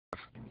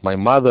My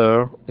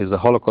mother is a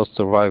Holocaust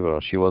survivor.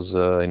 She was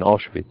in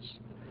Auschwitz.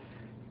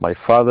 My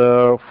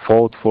father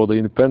fought for the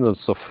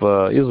independence of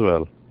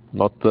Israel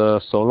not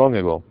so long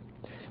ago.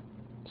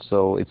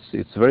 So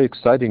it's very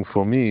exciting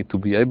for me to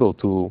be able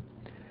to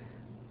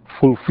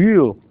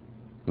fulfill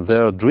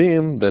their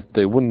dream that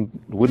they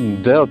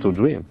wouldn't dare to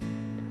dream.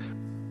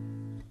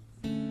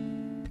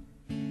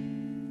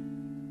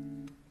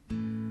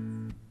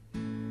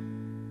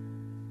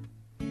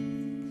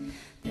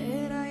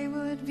 That I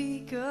would be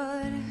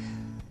good,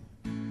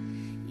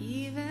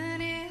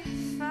 even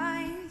if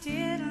I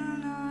did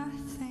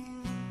nothing.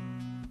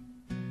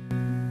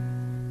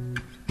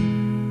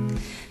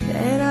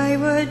 That I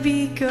would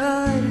be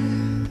good,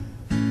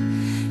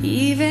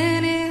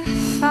 even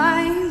if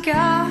I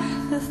got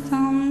the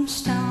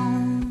thumbs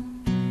down.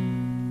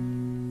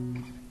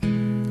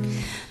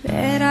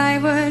 That I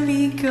would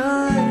be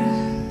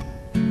good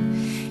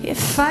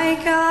if I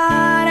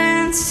got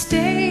and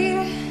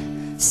stayed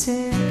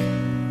sick.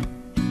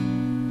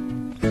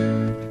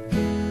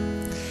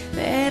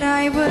 That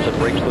I would It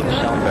breaks through the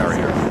sound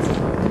barrier.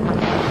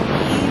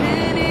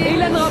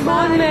 אילן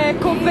רמון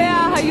קובע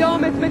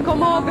היום את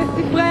מקומו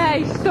בספרי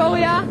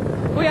ההיסטוריה.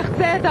 הוא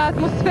יחצה את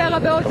האטמוספירה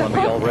באותות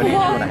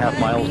תפורות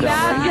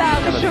לעזה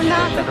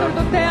הראשונה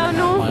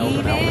בתולדותינו,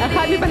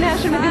 אחד מבניה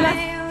של מדינת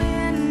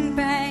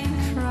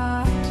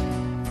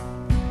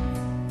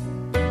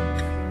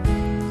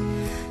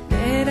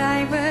that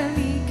I would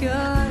be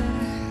good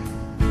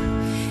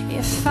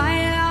if I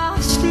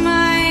lost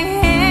my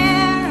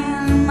hair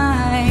and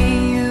my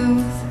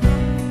youth.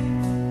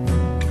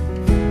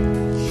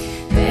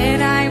 That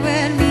I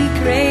would be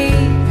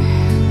great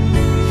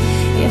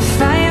if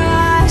I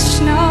was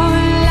no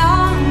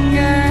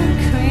longer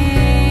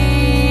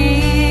queen.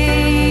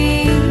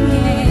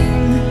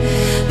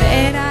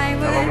 That I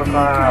would be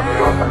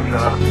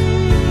good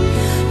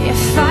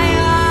if I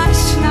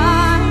lost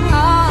not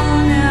all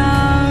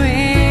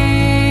knowing.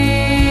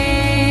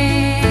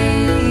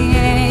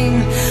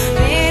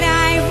 That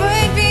I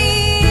would be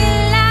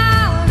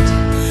loved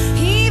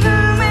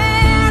even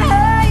when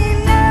I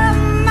know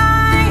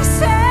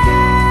myself.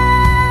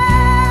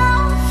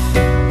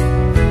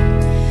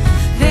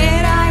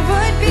 That I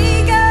would be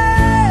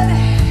good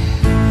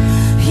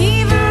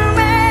even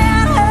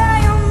when I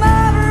am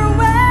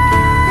overwhelmed.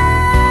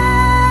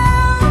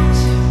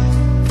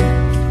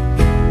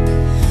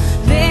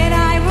 That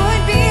I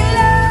would be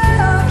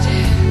loved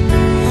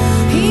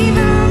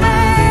even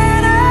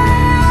when I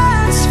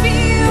must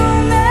feel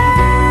made.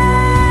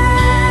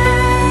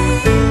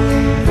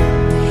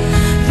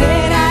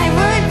 That I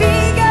would be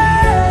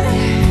good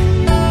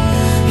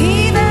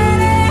even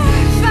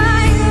if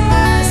I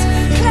was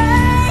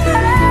plain.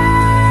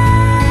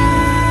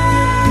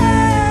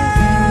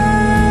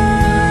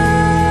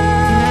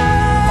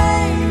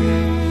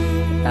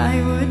 I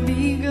would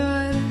be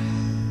good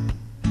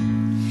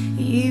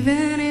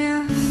even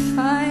if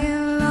I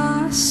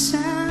lost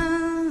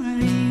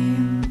sanity.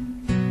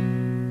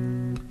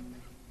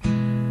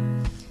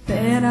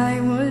 That I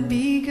would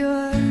be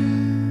good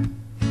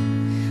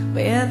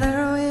whether